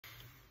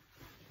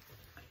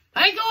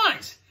Hey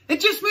guys,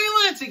 it's just me,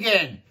 Lance,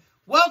 again.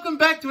 Welcome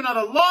back to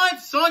another live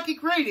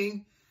psychic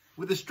reading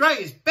with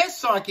Australia's best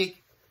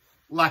psychic,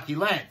 Lucky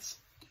Lance.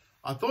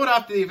 I thought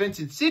after the events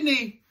in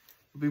Sydney, it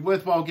would be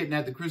worthwhile getting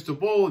out the crystal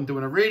ball and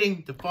doing a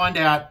reading to find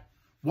out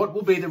what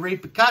will be the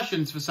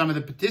repercussions for some of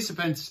the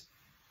participants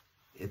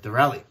at the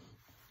rally.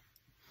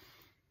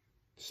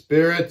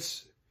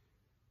 Spirits,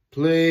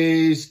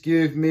 please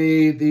give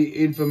me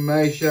the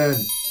information.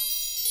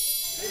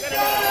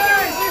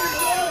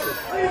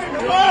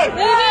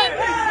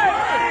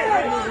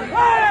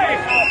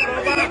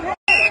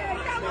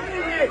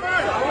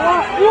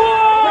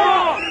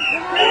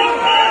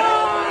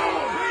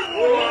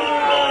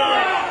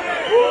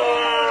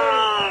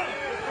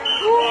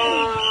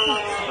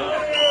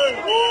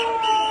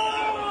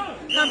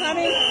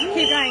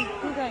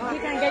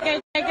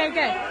 Keep going,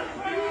 go.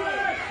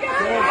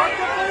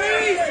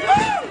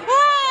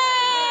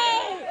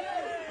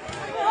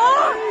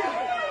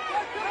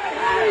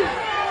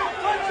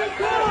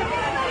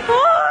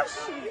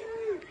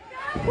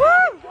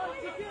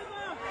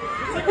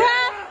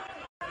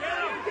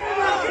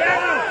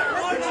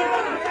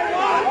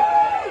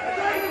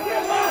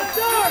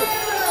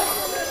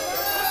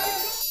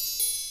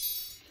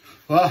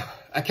 Well,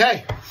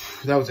 okay,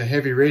 that was a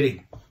heavy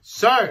reading.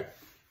 So,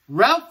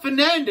 Ralph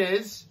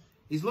Fernandez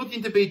is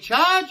looking to be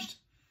charged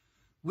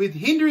with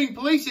hindering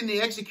police in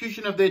the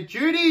execution of their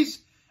duties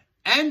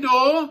and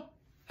or...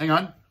 Hang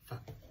on.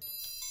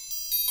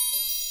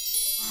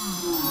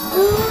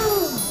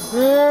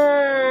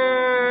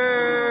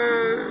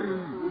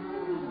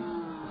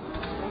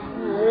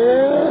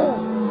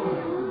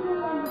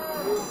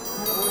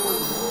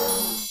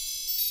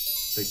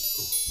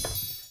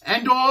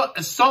 And or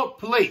assault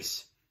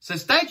police. So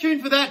stay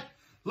tuned for that.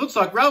 Looks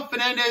like Ralph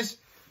Fernandez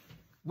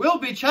will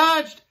be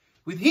charged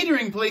with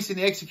hindering police in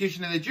the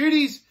execution of their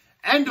duties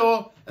and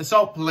or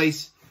assault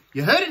police.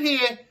 You heard it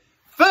here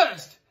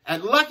first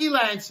at Lucky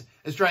Lance,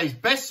 Australia's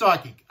best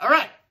psychic. All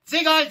right, see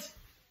you guys.